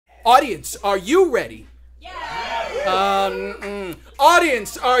Audience, are you ready?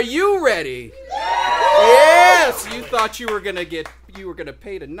 Audience, are you ready? Yes, you thought you were gonna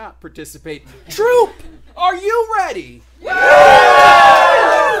pay to not participate. Troop, are you ready?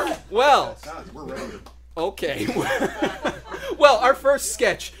 Well, We're ready. Okay. Well, our first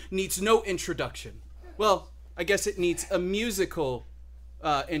sketch needs no introduction. Well, I guess it needs a musical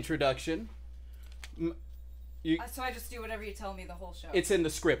introduction. So I just do whatever you tell me the whole show? It's in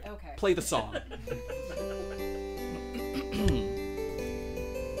the script. Okay. Play the song.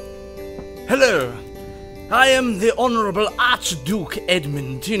 Hello, I am the Honorable Archduke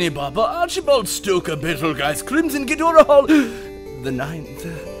Edmund, Tinny-Baba, Archibald Stoker, Betelgeuse, Crimson Kid Overholt, the 9th.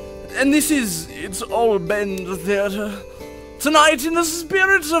 And this is Itsahlbend Theatre. Tonight, in the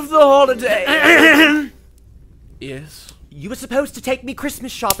spirit of the holiday. Yes? You were supposed to take me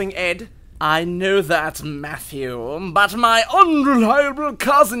Christmas shopping, Ed. I know that, Matthew, but my unreliable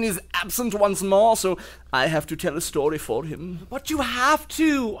cousin is absent once more, so I have to tell a story for him. But you have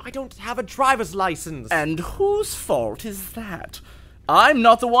to. I don't have a driver's license. And whose fault is that? I'm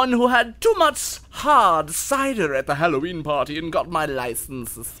not the one who had too much hard cider at the Halloween party and got my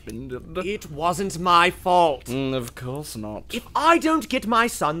license suspended. It wasn't my fault. Of course not. If I don't get my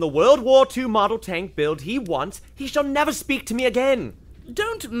son the World War II model tank build he wants, he shall never speak to me again.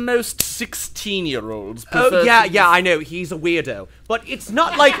 Don't most 16-year-olds Oh, prefer yeah, I know, he's a weirdo. But it's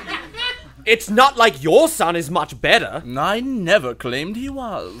not like... It's not like your son is much better. I never claimed he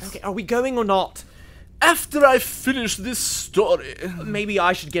was. Okay, are we going or not? After I finish this story... Maybe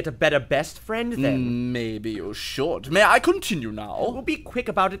I should get a better best friend then. Maybe you should. May I continue now? We'll be quick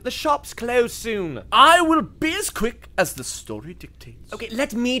about it. The shop's closed soon. I will be as quick as the story dictates. Okay,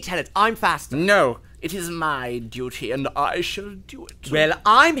 let me tell it. I'm faster. No, it is my duty, and I shall do it. Well,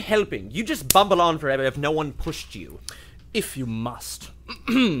 I'm helping. You just bumble on forever if no one pushed you. If you must.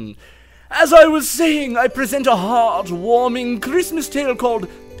 As I was saying, I present a heart-warming Christmas tale called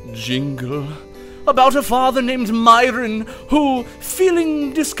Jingle, about a father named Myron who,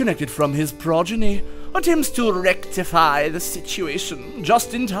 feeling disconnected from his progeny, attempts to rectify the situation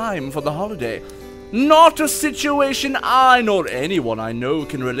just in time for the holiday. Not a situation I nor anyone I know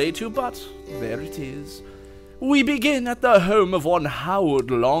can relate to, but there it is. We begin at the home of one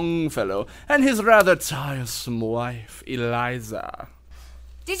Howard Longfellow and his rather tiresome wife, Eliza.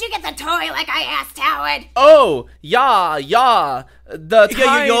 Did you get the toy like I asked, Howard? Oh, yeah. The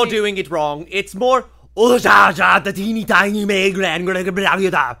tiny... You're doing it wrong. It's more... Oh, the teeny tiny man.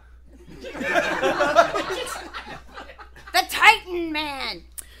 The Titan Man.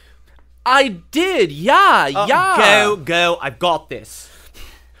 I did, yeah. Go. I've got this.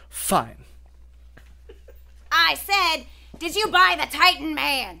 Fine. I said, did you buy the Titan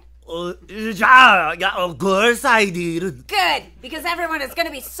Man? Yeah, of course I did. Good, because everyone is going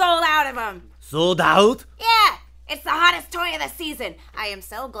to be sold out of them. Sold out? Yeah, it's the hottest toy of the season. I am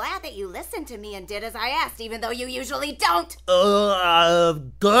so glad that you listened to me and did as I asked, even though you usually don't.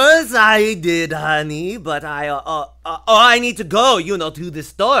 Of course I did, honey, but I need to go, to the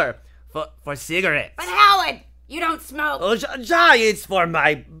store for cigarettes. But Howard, you don't smoke. Oh, it's for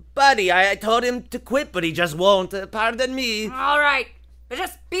my buddy. I told him to quit, but he just won't. Pardon me. All right. But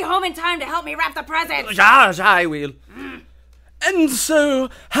just be home in time to help me wrap the presents. I will. And so,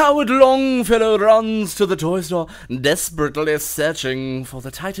 Howard Longfellow runs to the toy store, desperately searching for the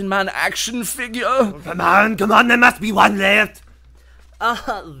Titan Man action figure. Come on, there must be one left.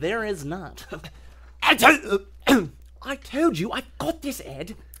 There is not. I told you, I've got this,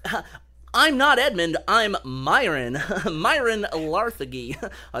 Ed. I'm not Edmund, I'm Myron. Myron Larthagi,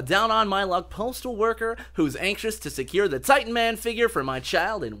 a down-on-my-luck postal worker who's anxious to secure the Titan Man figure for my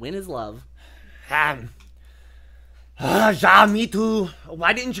child and win his love. Me too.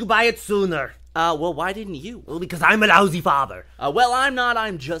 Why didn't you buy it sooner? Well, why didn't you? Well, because I'm a lousy father. Well, I'm not,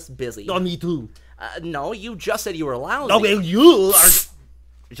 I'm just busy. Oh, me too. No, you just said you were lousy. Oh, well, you are...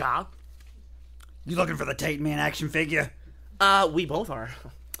 Ja? You looking for the Titan Man action figure? We both are.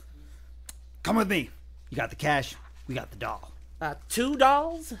 Come with me. You got the cash. We got the doll. 2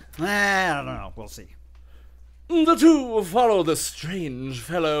 dolls? I don't know. We'll see. The two follow the strange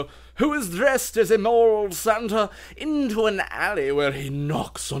fellow, who is dressed as a moral Santa, into an alley where he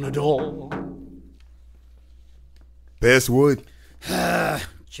knocks on a door. Password?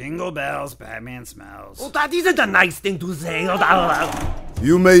 Jingle bells, Batman smells. Oh, that isn't a nice thing to say.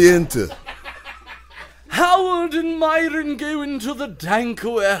 You may enter. Howard and Myron go into the dank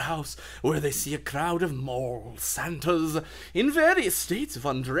warehouse, where they see a crowd of moral Santas in various states of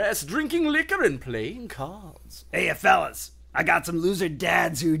undress, drinking liquor and playing cards. Hey, fellas, I got some loser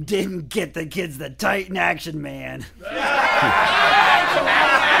dads who didn't get the kids the Titan Action Man.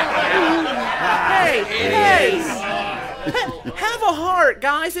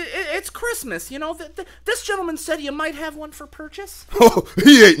 guys. It's Christmas. You know, this gentleman said you might have one for purchase. Oh,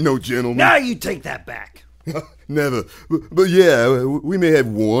 he ain't no gentleman. Now you take that back. Never. But yeah, we may have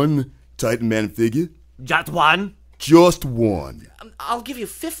one Titan Man figure. Just one? Just one. I'll give you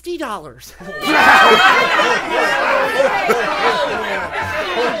 $50.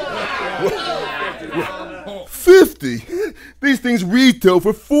 50? These things retail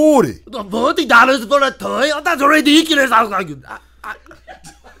for 40. $40 for a toy? Oh, that's ridiculous. I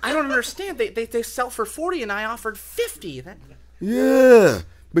don't understand. They sell for 40 and I offered 50. Yeah,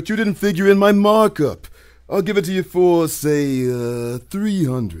 but you didn't figure in my markup. I'll give it to you for, say,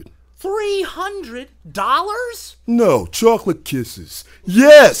 $300. $300? No, chocolate kisses.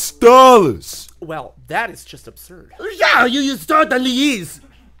 Yes, dollars. Well, that is just absurd. Yeah, you certainly is.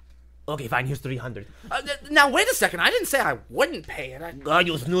 Okay, fine, here's 300. Now, wait a second. I didn't say I wouldn't pay it.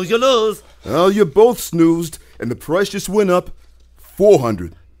 You snooze, you lose. Well, you both snoozed, and the price just went up.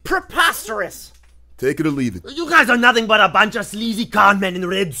 $400. Preposterous. Take it or leave it. You guys are nothing but a bunch of sleazy con men in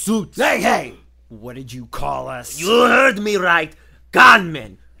red suits. Hey! What did you call us? You heard me right. Con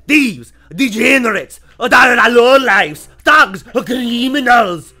men, thieves, degenerates, lowlifes, thugs,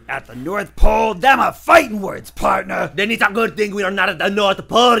 criminals. At the North Pole, them are fighting words, partner. Then it's a good thing we are not at the North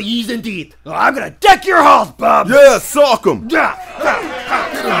Pole, isn't it? Oh, I'm gonna deck your halls, bub. Yeah, sock 'em. The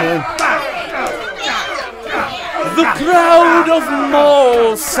crowd of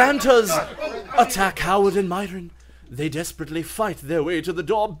mall Santas attack Howard and Myron. They desperately fight their way to the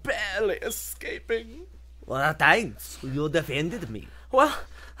door, barely escaping. Well, thanks. You defended me. Well,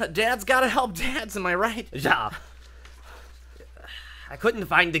 Dad's gotta help dads, am I right? Yeah. I couldn't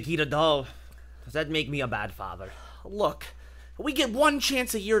find the key to door. Does that make me a bad father? Look, we get one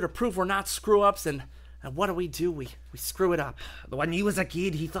chance a year to prove we're not screw-ups, and what do? We screw it up. When he was a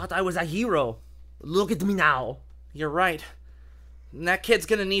kid, he thought I was a hero. Look at me now. You're right. And that kid's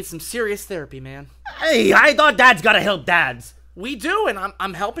gonna need some serious therapy, man. Hey, I thought dads gotta help dads. We do, and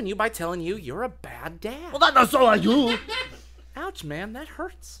I'm helping you by telling you you're a bad dad. Well, so are you. Ouch, man, that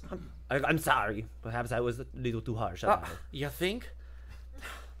hurts. I'm sorry. Perhaps I was a little too harsh. You think?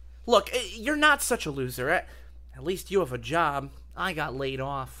 Look, you're not such a loser. At least you have a job. I got laid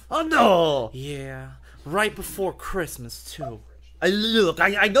off. Oh, no. Yeah, right before Christmas, too. Look,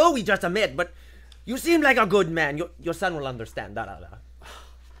 I know we just met, but you seem like a good man. Your son will understand.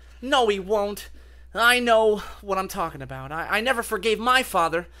 No, he won't. I know what I'm talking about. I never forgave my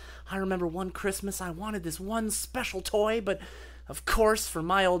father. I remember one Christmas I wanted this one special toy, but of course, for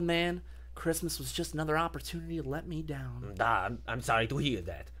my old man, Christmas was just another opportunity to let me down. I'm sorry to hear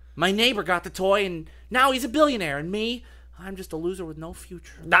that. My neighbor got the toy, and now he's a billionaire, and me, I'm just a loser with no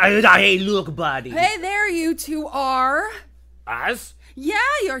future. Hey, look, buddy. Hey there, you two are. Us? Yeah,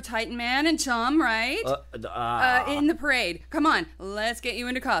 you're Titan Man and Chum, right? In the parade. Come on, let's get you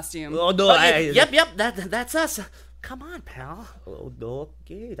into costume. Oh, no, Yep, that's us. Come on, pal. Oh,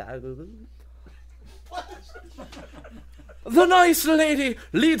 okay. The nice lady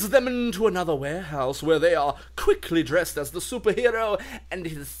leads them into another warehouse where they are quickly dressed as the superhero and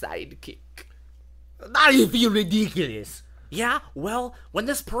his sidekick. I feel ridiculous. Yeah, well, when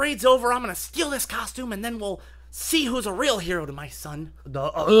this parade's over, I'm gonna steal this costume and then we'll see who's a real hero to my son.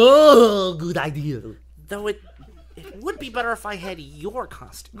 Oh, good idea. Though it would be better if I had your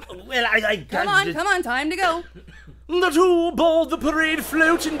costume. Well, I Come on, time to go. The two board the parade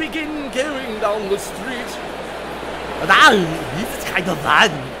float and begin going down the street. This is kind of fun.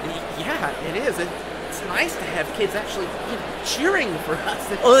 Yeah, it is. It's nice to have kids actually cheering for us.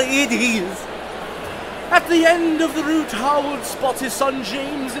 Oh, it is. At the end of the route, Howard spots his son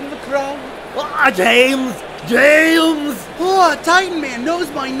James in the crowd. James! Oh, Titan Man knows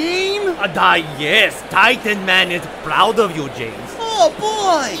my name? Yes, Titan Man is proud of you, James. Oh,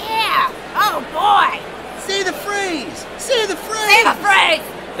 boy! Yeah! Oh, boy! Say the phrase! Say the phrase! Say the phrase!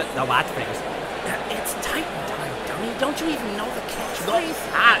 The what phrase? It's Titan time, dummy. Don't you even know the catchphrase?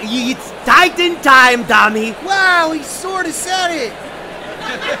 It's Titan time, dummy. Wow, he sort of said it!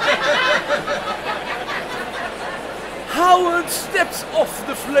 Howard steps off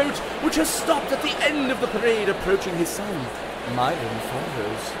the float, which has stopped at the end of the parade, approaching his son. Myron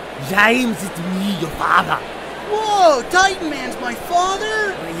follows. James, it's me, your father. Whoa, Titan Man's my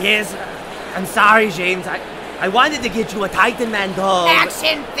father? Yes, I'm sorry, James. I wanted to get you a Titan Man doll.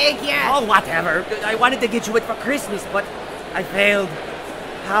 Action figure! Oh, whatever. I wanted to get you it for Christmas, but I failed.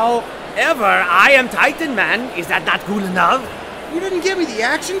 However, I am Titan Man. Is that not cool enough? You didn't give me the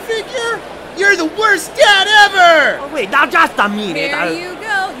action figure? You're the worst dad ever! Oh, wait, now just a minute. Here you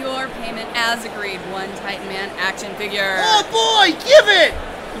go. Your payment as agreed. One Titan Man action figure. Oh boy, give it!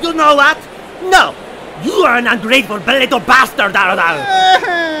 You know what? No. You are an ungrateful little bastard, Darren.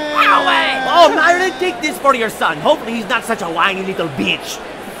 Oh, Myron, take this for your son. Hopefully he's not such a whiny little bitch.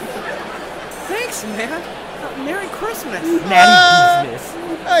 Thanks, man. Merry Christmas. Merry business.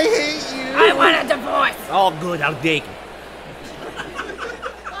 I hate you. I want a divorce. Oh, good, I'll take it.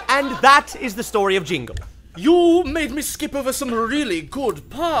 And that is the story of Jingle. You made me skip over some really good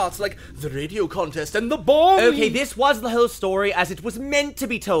parts, like the radio contest and the bomb. Okay, this was the whole story as it was meant to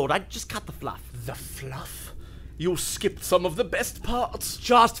be told. I just cut the fluff. The fluff? You skipped some of the best parts.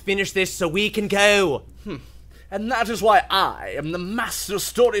 Just finish this so we can go. And that is why I am the master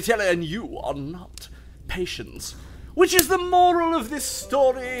storyteller and you are not. Patience. Which is the moral of this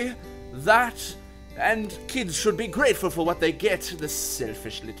story. That and kids should be grateful for what they get, the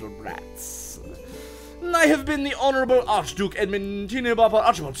selfish little brats. I have been the Honorable Archduke Edmund, Tine Papa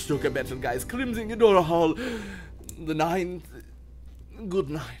Archduke Battle Guys, Crimson Overholt, the 9th. Good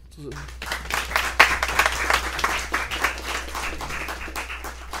night.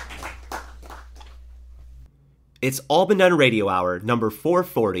 It's all been done radio hour, number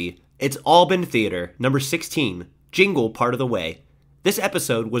 440. It's all been theater, number 16. Jingle part of the way. This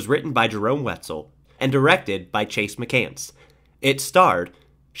episode was written by Jerome Wetzel and directed by Chase McCants. It starred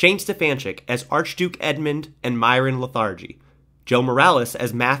Shane Stefanchik as Archduke Edmund and Myron Lethargy, Joe Morales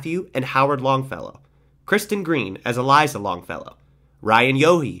as Matthew and Howard Longfellow, Kristin Green as Eliza Longfellow, Ryan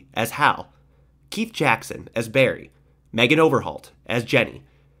Yohe as Hal, Keith Jackson as Barry, Megan Overholt as Jenny,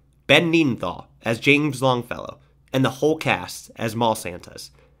 Ben Neidenthal as James Longfellow, and the whole cast as Mall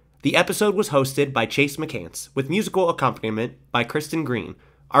Santas. The episode was hosted by Chase McCants, with musical accompaniment by Kristin Green.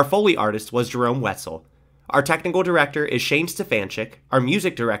 Our Foley artist was Jerome Wetzel. Our technical director is Shane Stefanchik. Our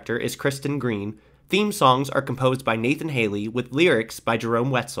music director is Kristin Green. Theme songs are composed by Nathan Haley, with lyrics by Jerome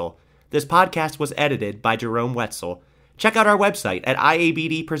Wetzel. This podcast was edited by Jerome Wetzel. Check out our website at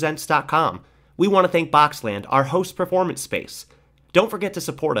iabdpresents.com. We want to thank Boxland, our host performance space. Don't forget to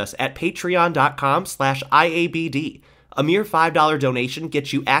support us at patreon.com/IABD. A mere $5 donation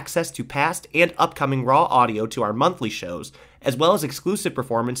gets you access to past and upcoming raw audio to our monthly shows, as well as exclusive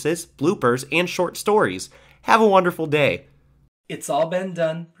performances, bloopers, and short stories. Have a wonderful day. It's All Been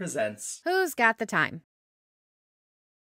Done presents Who's Got the Time?